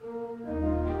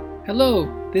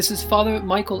Hello, this is Father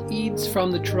Michael Eads from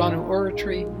the Toronto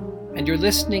Oratory, and you're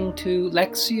listening to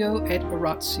Lectio et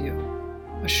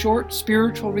Oratio, a short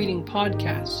spiritual reading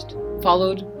podcast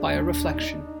followed by a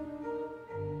reflection.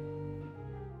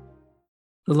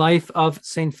 The Life of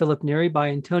St. Philip Neri by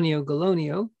Antonio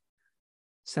Gallonio,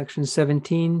 Section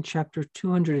 17, Chapter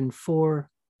 204.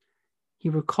 He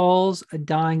recalls a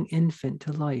dying infant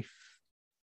to life.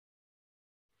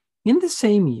 In the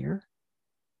same year,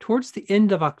 towards the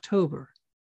end of October,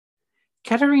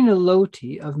 Caterina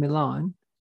Loti of Milan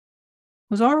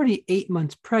was already 8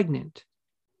 months pregnant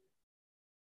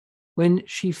when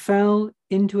she fell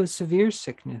into a severe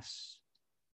sickness,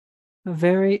 a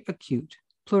very acute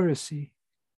pleurisy.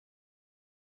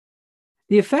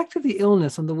 The effect of the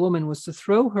illness on the woman was to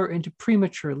throw her into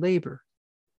premature labor,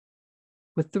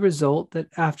 with the result that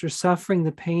after suffering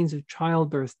the pains of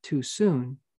childbirth too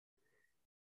soon,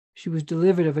 she was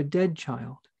delivered of a dead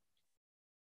child.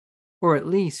 Or at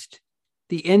least,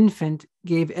 the infant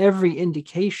gave every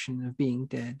indication of being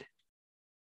dead.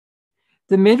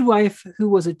 The midwife who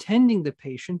was attending the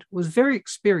patient was very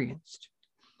experienced,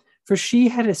 for she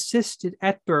had assisted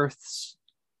at births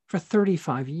for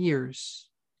 35 years,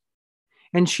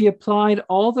 and she applied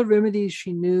all the remedies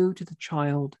she knew to the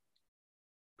child,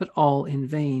 but all in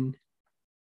vain.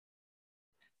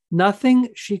 Nothing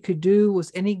she could do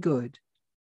was any good,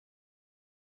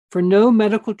 for no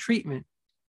medical treatment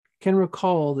can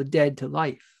recall the dead to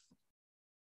life.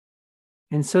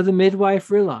 And so the midwife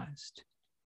realized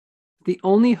the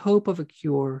only hope of a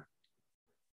cure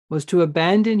was to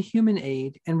abandon human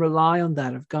aid and rely on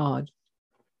that of God.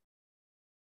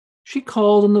 She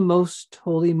called on the Most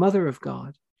Holy Mother of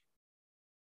God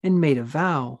and made a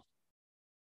vow.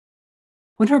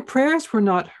 When her prayers were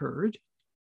not heard,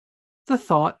 the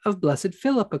thought of Blessed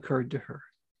Philip occurred to her,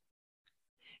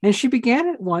 and she began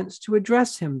at once to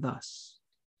address him thus: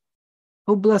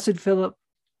 "O Blessed Philip,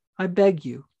 I beg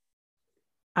you,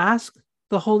 ask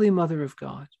the Holy Mother of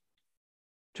God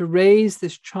to raise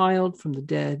this child from the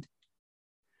dead,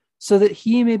 so that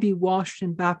he may be washed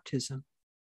in baptism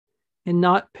and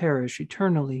not perish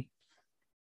eternally."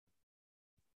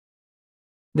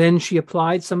 Then she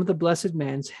applied some of the blessed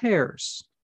man's hairs,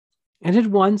 and at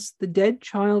once the dead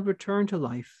child returned to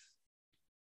life.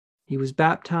 He was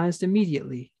baptized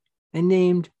immediately and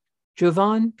named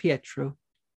Giovan Pietro.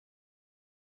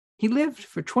 He lived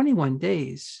for 21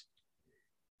 days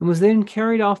and was then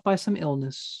carried off by some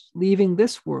illness, leaving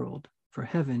this world for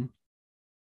heaven.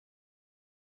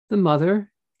 The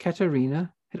mother,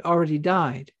 Caterina, had already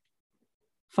died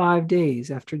 5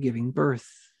 days after giving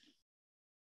birth.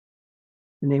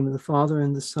 In the name of the Father,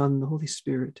 and the Son, and the Holy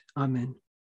Spirit. Amen.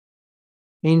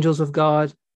 Angels of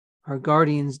God, our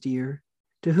guardians dear,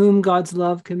 to whom God's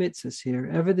love commits us here,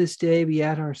 ever this day be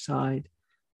at our side,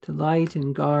 to light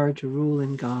and guard, to rule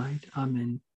and guide.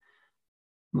 Amen.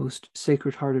 Most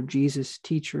Sacred Heart of Jesus,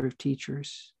 teacher of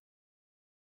teachers,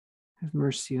 have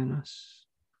mercy on us.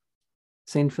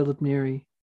 Saint Philip Neri,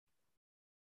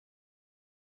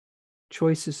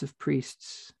 choicest of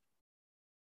priests,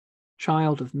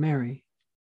 child of Mary,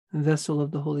 vessel of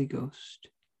the Holy Ghost,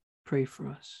 pray for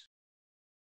us.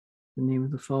 In the name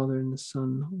of the Father, and the Son,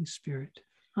 and the Holy Spirit.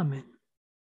 Amen.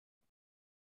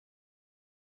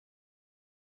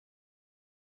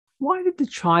 Why did the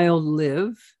child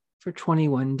live for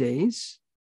 21 days?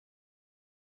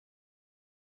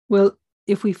 Well,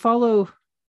 if we follow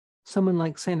someone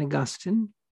like St.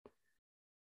 Augustine,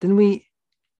 then we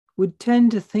would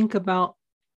tend to think about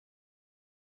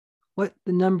what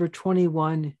the number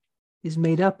 21 is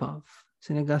made up of.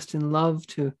 St. Augustine loved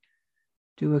to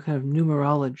do a kind of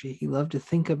numerology. He loved to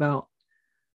think about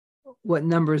what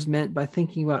numbers meant by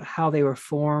thinking about how they were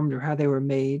formed or how they were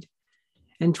made.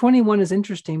 And 21 is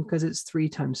interesting because it's 3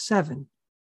 times 7.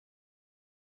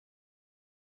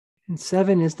 And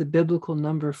 7 is the biblical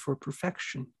number for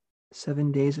perfection.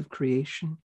 7 days of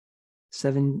creation,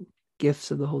 7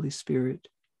 gifts of the Holy Spirit,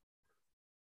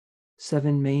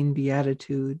 7 main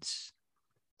beatitudes,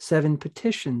 7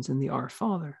 petitions in the Our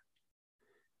Father,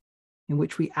 in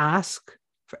which we ask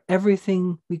for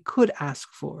everything we could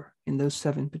ask for in those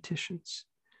 7 petitions.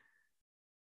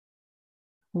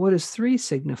 What does 3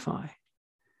 signify?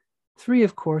 3,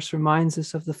 of course, reminds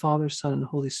us of the Father, Son, and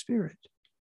Holy Spirit,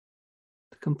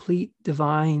 the complete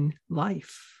divine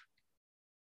life.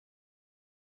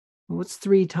 And what's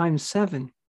 3 times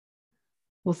 7?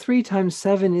 Well, 3 times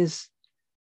 7 is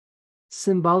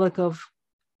symbolic of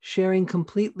sharing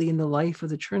completely in the life of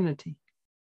the Trinity.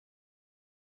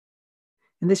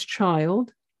 And this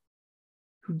child,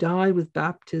 who died with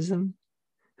baptism,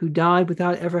 who died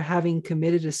without ever having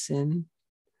committed a sin,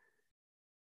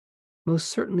 most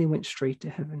certainly went straight to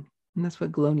heaven. And that's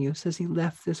what Glonio says. He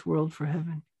left this world for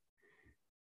heaven.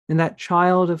 And that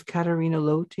child of Caterina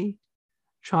Loti,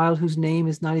 child whose name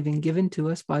is not even given to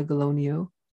us by Glonio,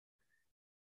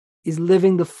 is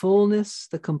living the fullness,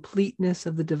 the completeness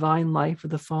of the divine life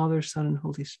of the Father, Son, and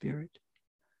Holy Spirit.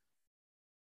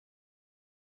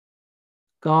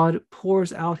 God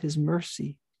pours out his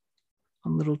mercy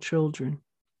on little children.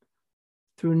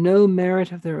 Through no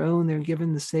merit of their own, they're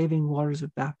given the saving waters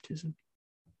of baptism.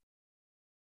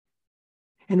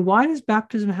 And why does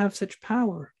baptism have such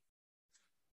power?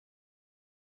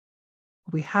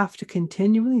 We have to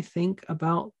continually think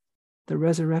about the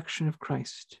resurrection of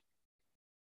Christ.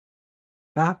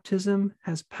 Baptism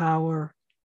has power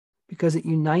because it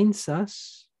unites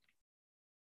us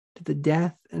to the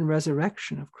death and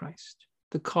resurrection of Christ,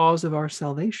 the cause of our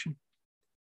salvation.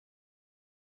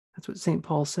 That's what St.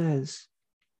 Paul says.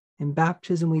 In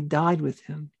baptism, we died with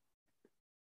him.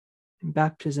 In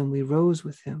baptism, we rose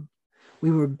with him.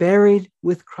 We were buried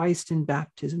with Christ in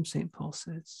baptism, St. Paul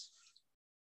says.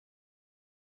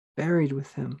 Buried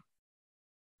with him.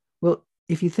 Well,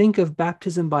 if you think of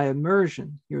baptism by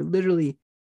immersion, you're literally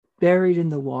buried in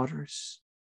the waters,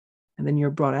 and then you're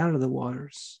brought out of the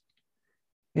waters.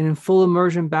 And in full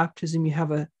immersion baptism, you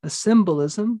have a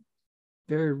symbolism,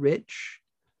 very rich,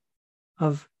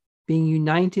 of being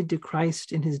united to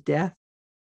Christ in his death,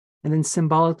 and then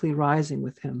symbolically rising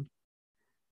with him.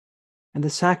 And the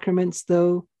sacraments,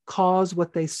 though, cause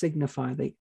what they signify.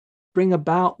 They bring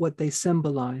about what they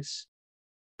symbolize.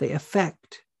 They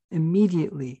affect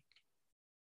immediately.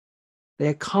 They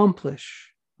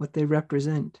accomplish what they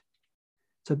represent.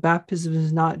 So baptism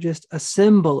is not just a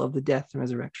symbol of the death and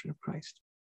resurrection of Christ.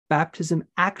 Baptism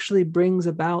actually brings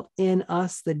about in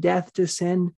us the death to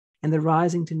sin and the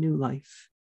rising to new life.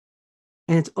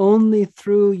 And it's only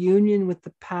through union with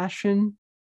the passion,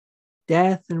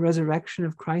 death, and resurrection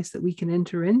of Christ that we can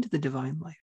enter into the divine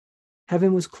life.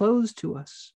 Heaven was closed to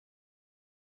us.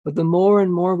 But the more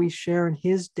and more we share in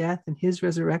his death and his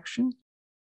resurrection,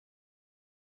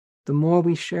 the more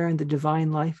we share in the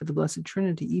divine life of the Blessed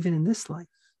Trinity, even in this life.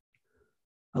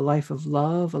 A life of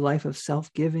love, a life of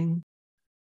self-giving,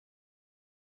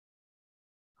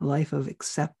 a life of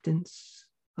acceptance,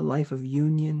 a life of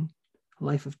union, a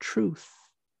life of truth.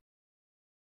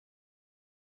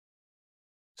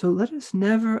 So let us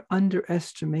never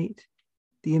underestimate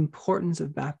the importance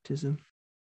of baptism.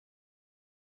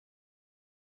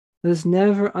 Let us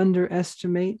never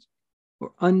underestimate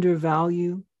or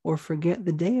undervalue or forget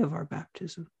the day of our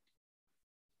baptism.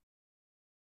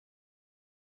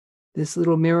 This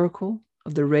little miracle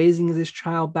of the raising of this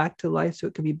child back to life so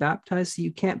it can be baptized. So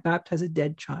you can't baptize a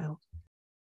dead child.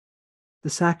 The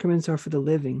sacraments are for the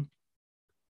living.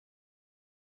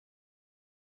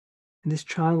 And this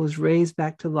child was raised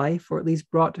back to life, or at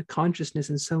least brought to consciousness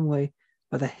in some way,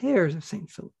 by the hairs of St.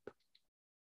 Philip.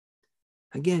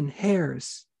 Again,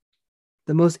 hairs,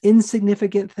 the most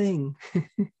insignificant thing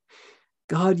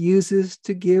God uses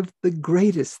to give the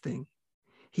greatest thing.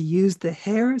 He used the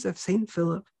hairs of St.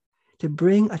 Philip to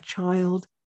bring a child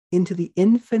into the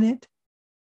infinite,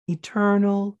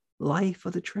 eternal life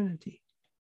of the Trinity.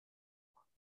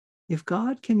 If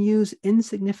God can use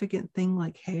insignificant thing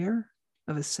like hair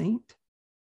of a saint,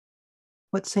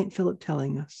 what's St. Philip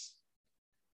telling us?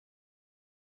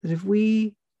 That if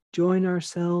we join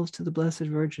ourselves to the Blessed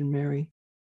Virgin Mary,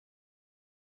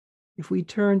 if we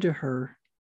turn to her,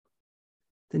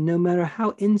 then no matter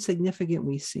how insignificant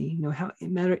we see, no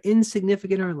matter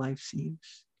insignificant our life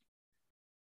seems,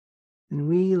 then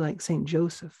we, like St.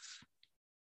 Joseph,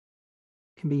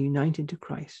 can be united to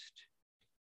Christ.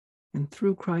 And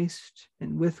through Christ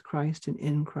and with Christ and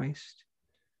in Christ,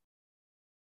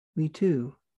 we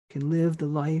too can live the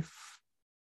life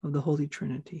of the Holy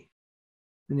Trinity.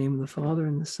 In the name of the Father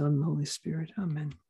and the Son and the Holy Spirit. Amen.